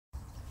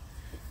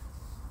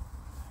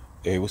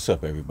Hey, what's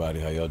up, everybody?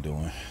 How y'all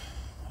doing?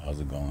 How's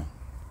it going?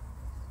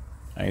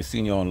 I ain't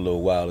seen y'all in a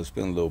little while. It's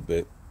been a little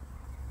bit,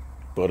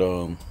 but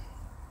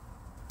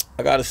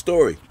I got a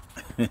story.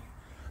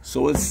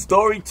 So it's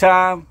story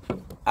time. All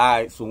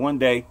right. So one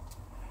day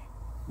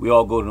we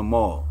all go to the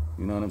mall.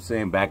 You know what I'm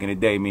saying? Back in the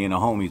day, me and the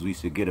homies, we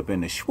used to get up in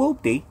the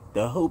swoopty,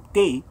 the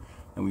hoopty,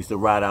 and we used to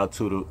ride out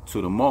to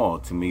the mall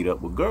to meet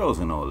up with girls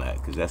and all that,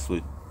 because that's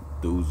what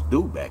dudes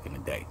do back in the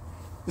day.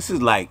 This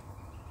is like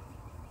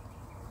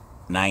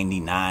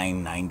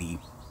 99, 90,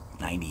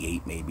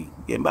 98 maybe.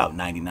 Yeah, about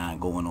 99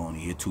 going on the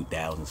year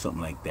 2000,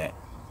 something like that.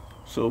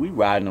 So we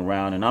riding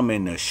around and I'm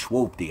in the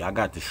swoopty. I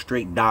got the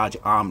straight Dodge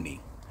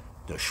Omni.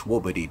 The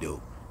swoopity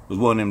do. It was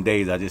one of them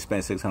days I just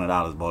spent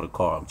 $600, bought a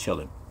car. I'm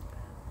chilling.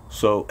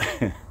 So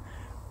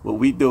what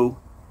we do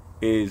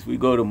is we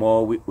go to the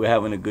mall. We're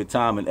having a good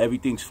time and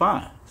everything's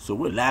fine. So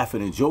we're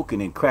laughing and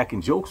joking and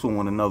cracking jokes on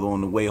one another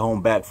on the way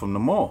home back from the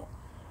mall.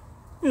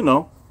 You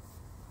know,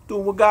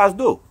 doing what guys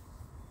do.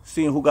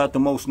 Seeing who got the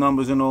most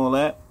numbers and all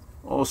that.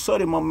 All of a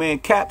sudden, my man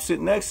Cap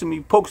sitting next to me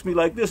pokes me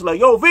like this, like,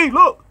 yo, V,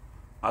 look.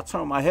 I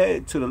turn my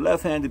head to the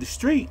left hand of the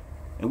street,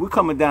 and we're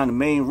coming down the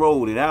main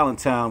road in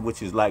Allentown,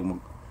 which is like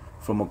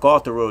from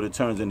MacArthur Road, it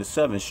turns into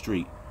 7th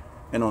Street.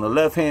 And on the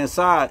left-hand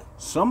side,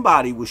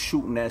 somebody was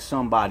shooting at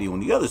somebody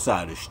on the other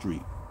side of the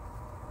street.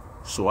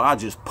 So I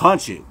just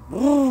punch it.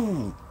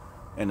 Woo!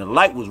 And the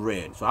light was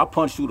red. So I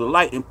punched through the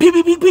light, and ping,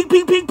 ping, ping, ping,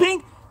 ping, ping,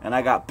 ping. And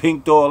I got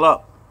pinked all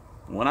up.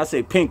 When I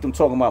say pinked, I'm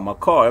talking about my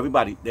car.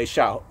 Everybody, they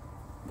shot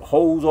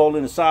holes all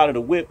in the side of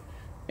the whip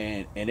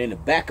and in the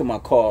back of my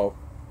car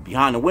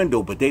behind the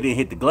window, but they didn't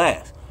hit the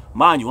glass.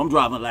 Mind you, I'm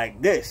driving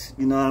like this,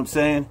 you know what I'm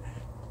saying?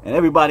 And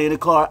everybody in the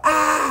car,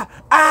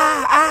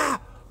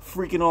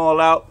 freaking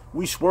all out.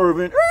 We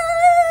swerving,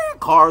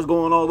 cars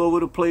going all over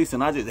the place,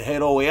 and I just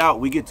head all the way out.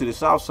 We get to the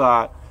south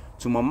side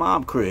to my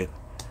mom's crib,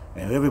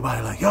 and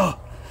everybody like, yo,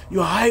 you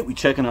all right? We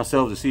checking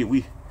ourselves to see if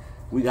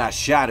we got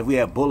shot, if we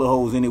had bullet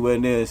holes anywhere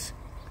near us.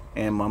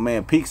 And my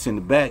man peeks in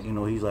the back, you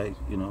know, he's like,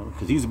 you know,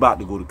 because he's about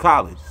to go to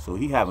college. So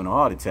he having a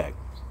heart attack.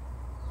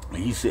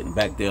 And he's sitting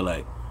back there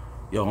like,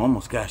 yo,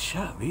 almost got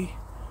shot, V.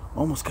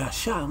 Almost got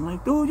shot. I'm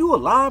like, dude, you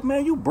alive,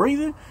 man? You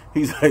breathing?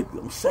 He's like,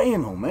 I'm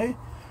saying, no, man.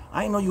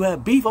 I ain't know you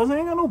had beef. I was like, I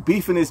ain't got no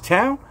beef in this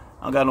town.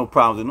 I don't got no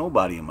problems with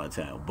nobody in my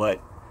town.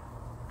 But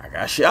I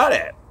got shot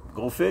at.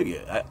 Go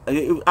figure.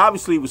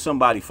 Obviously, it was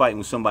somebody fighting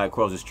with somebody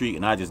across the street.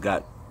 And I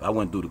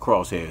went through the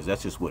crosshairs.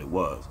 That's just what it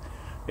was.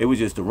 It was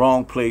just the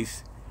wrong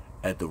place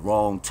at the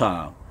wrong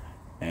time.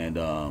 And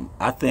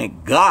I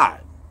thank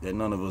God that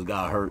none of us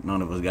got hurt, none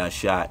of us got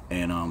shot,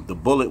 and the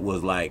bullet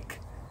was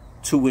like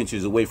 2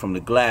 inches away from the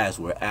glass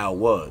where Al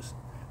was,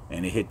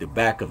 and it hit the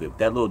back of it.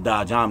 That little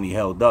Dodge Omni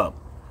held up.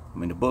 I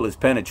mean, the bullets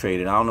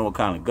penetrated. I don't know what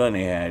kind of gun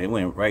they had. It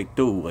went right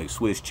through like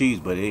Swiss cheese,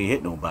 but it ain't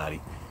hit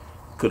nobody.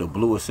 Could have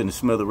blew us in the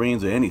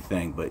smithereens or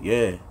anything. But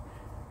yeah,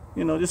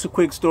 you know, just a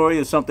quick story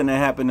of something that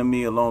happened to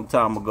me a long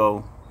time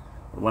ago,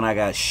 when I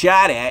got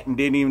shot at and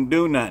didn't even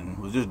do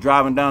nothing. Was just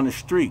driving down the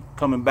street,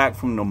 coming back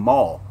from the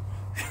mall.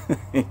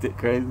 Ain't that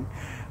crazy?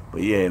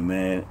 But yeah,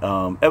 man.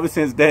 Ever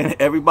since then,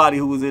 everybody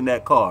who was in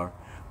that car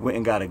went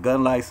and got a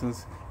gun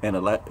license and a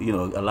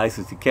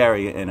license to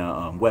carry and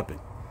a weapon.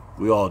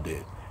 We all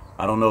did.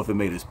 I don't know if it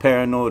made us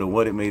paranoid or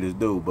what it made us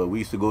do, but we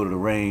used to go to the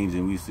range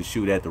and we used to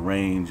shoot at the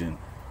range and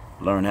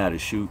learn how to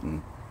shoot,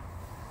 and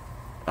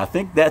I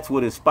think that's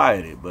what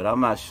inspired it, but I'm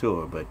not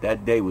sure. But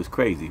that day was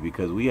crazy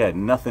because we had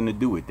nothing to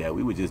do with that.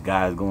 We were just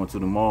guys going to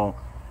the mall,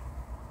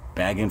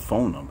 bagging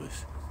phone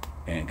numbers,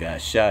 and got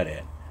shot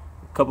at.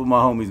 A couple of my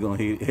homies gonna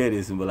hear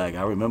this and be like,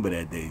 I remember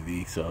that day,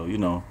 V. So, you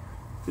know,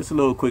 just a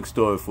little quick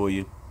story for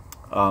you.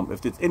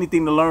 If there's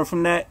anything to learn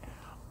from that,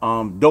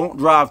 don't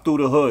drive through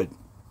the hood.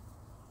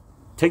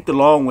 Take the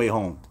long way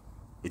home.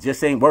 It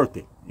just ain't worth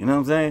it. You know what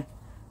I'm saying?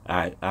 All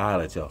right, I'll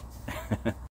holler at y'all.